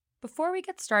Before we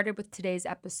get started with today's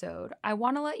episode, I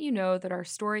want to let you know that our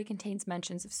story contains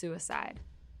mentions of suicide.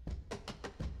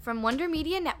 From Wonder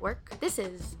Media Network, this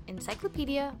is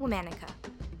Encyclopedia Womanica.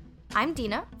 I'm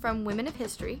Dina from Women of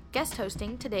History, guest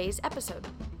hosting today's episode.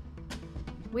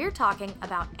 We're talking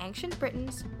about ancient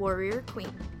Britain's warrior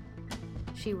queen.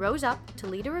 She rose up to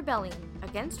lead a rebellion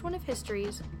against one of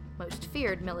history's most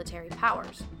feared military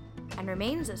powers, and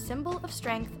remains a symbol of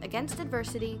strength against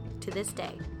adversity to this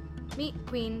day. Meet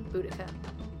Queen Boudicca.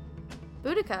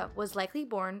 Boudicca was likely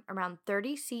born around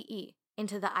 30 CE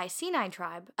into the Iceni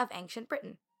tribe of ancient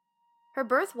Britain. Her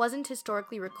birth wasn't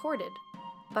historically recorded,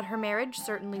 but her marriage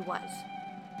certainly was.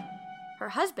 Her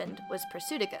husband was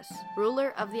Prasutagus,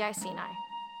 ruler of the Iceni.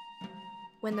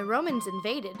 When the Romans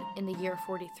invaded in the year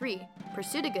 43,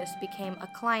 Prasutagus became a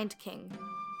client king,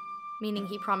 meaning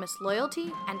he promised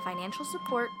loyalty and financial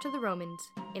support to the Romans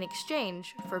in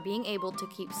exchange for being able to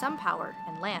keep some power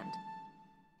and land.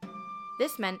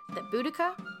 This meant that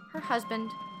Boudicca, her husband,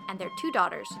 and their 2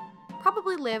 daughters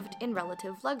probably lived in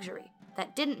relative luxury.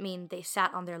 That didn't mean they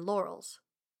sat on their laurels.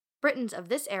 Britons of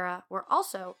this era were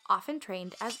also often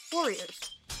trained as warriors,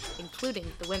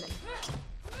 including the women.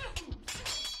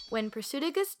 When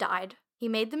Prasutagus died, he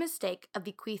made the mistake of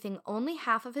bequeathing only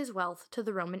half of his wealth to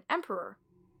the Roman emperor,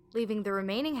 leaving the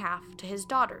remaining half to his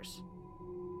daughters.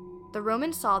 The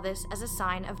Romans saw this as a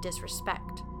sign of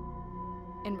disrespect.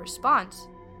 In response,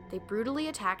 they brutally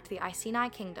attacked the Iceni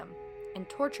kingdom and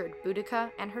tortured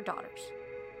Boudicca and her daughters.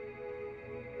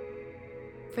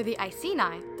 For the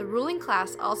Iceni, the ruling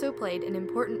class also played an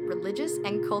important religious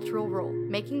and cultural role,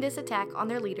 making this attack on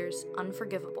their leaders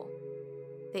unforgivable.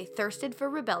 They thirsted for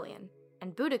rebellion,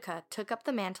 and Boudicca took up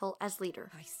the mantle as leader.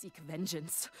 I seek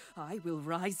vengeance. I will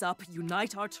rise up,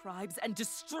 unite our tribes, and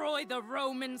destroy the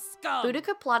Roman scum!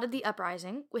 Boudicca plotted the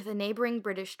uprising with a neighboring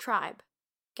British tribe,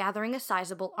 gathering a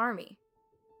sizable army.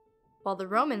 While the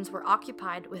Romans were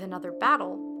occupied with another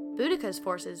battle, Boudicca's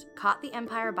forces caught the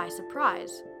empire by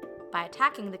surprise by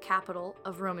attacking the capital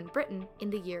of Roman Britain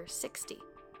in the year 60.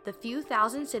 The few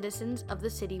thousand citizens of the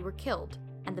city were killed,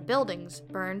 and the buildings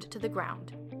burned to the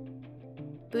ground.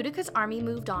 Boudicca's army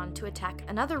moved on to attack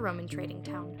another Roman trading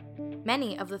town.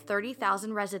 Many of the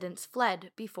 30,000 residents fled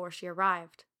before she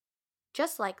arrived.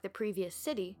 Just like the previous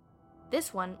city,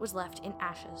 this one was left in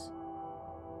ashes.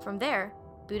 From there,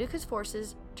 Boudicca's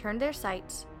forces turned their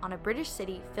sights on a British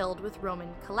city filled with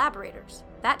Roman collaborators.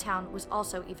 That town was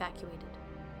also evacuated.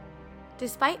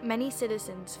 Despite many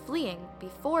citizens fleeing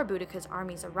before Boudicca's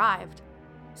armies arrived,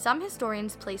 some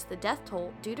historians place the death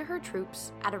toll due to her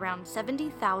troops at around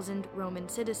 70,000 Roman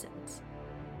citizens.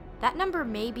 That number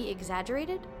may be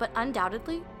exaggerated, but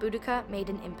undoubtedly, Boudicca made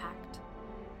an impact.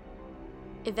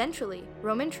 Eventually,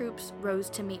 Roman troops rose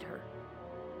to meet her.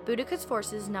 Boudicca's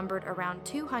forces numbered around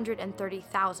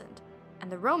 230,000,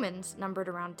 and the Romans numbered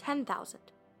around 10,000.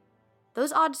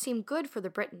 Those odds seem good for the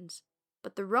Britons,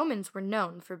 but the Romans were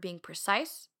known for being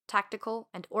precise, tactical,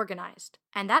 and organized,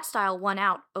 and that style won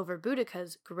out over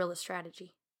Boudicca's guerrilla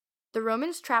strategy. The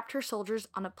Romans trapped her soldiers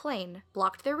on a plain,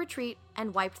 blocked their retreat,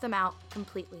 and wiped them out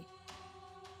completely.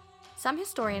 Some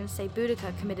historians say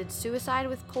Boudicca committed suicide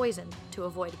with poison to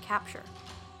avoid capture.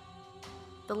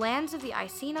 The lands of the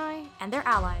Iceni and their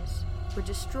allies were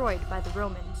destroyed by the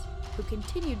Romans, who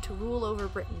continued to rule over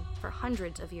Britain for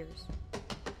hundreds of years.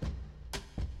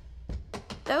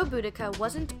 Though Boudicca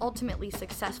wasn't ultimately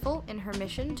successful in her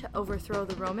mission to overthrow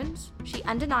the Romans, she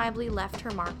undeniably left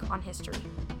her mark on history.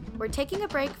 We're taking a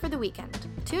break for the weekend.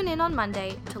 Tune in on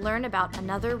Monday to learn about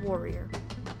another warrior.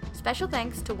 Special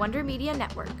thanks to Wonder Media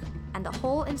Network and the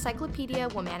whole Encyclopedia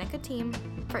Womanica team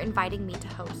for inviting me to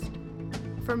host.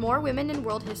 For more women in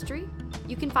world history,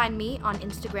 you can find me on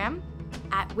Instagram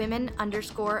at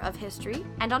women_of_history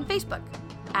and on Facebook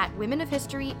at Women of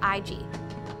History IG.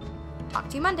 Talk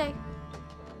to you Monday.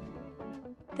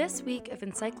 This week of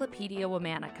Encyclopedia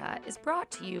Womanica is brought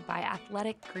to you by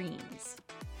Athletic Greens.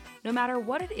 No matter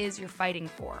what it is you're fighting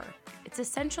for, it's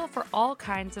essential for all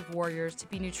kinds of warriors to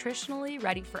be nutritionally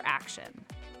ready for action.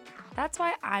 That's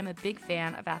why I'm a big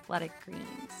fan of Athletic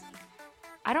Greens.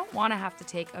 I don't want to have to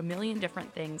take a million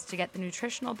different things to get the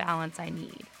nutritional balance I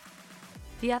need.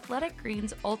 The Athletic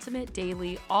Greens Ultimate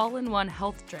Daily All-in-One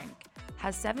Health Drink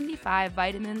has 75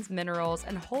 vitamins, minerals,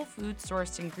 and whole food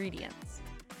sourced ingredients,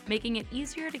 making it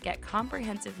easier to get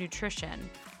comprehensive nutrition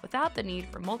without the need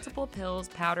for multiple pills,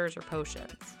 powders, or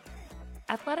potions.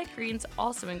 Athletic Greens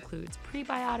also includes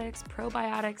prebiotics,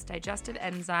 probiotics, digestive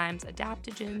enzymes,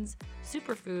 adaptogens,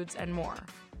 superfoods, and more.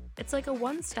 It's like a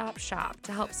one-stop shop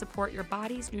to help support your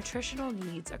body's nutritional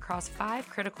needs across 5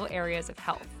 critical areas of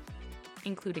health,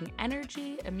 including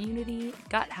energy, immunity,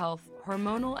 gut health,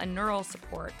 hormonal and neural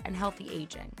support, and healthy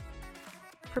aging.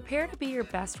 Prepare to be your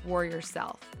best warrior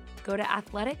self. Go to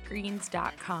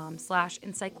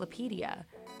athleticgreens.com/encyclopedia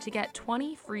to get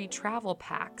 20 free travel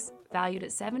packs valued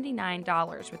at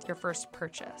 $79 with your first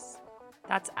purchase.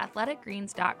 That's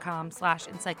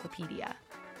athleticgreens.com/encyclopedia.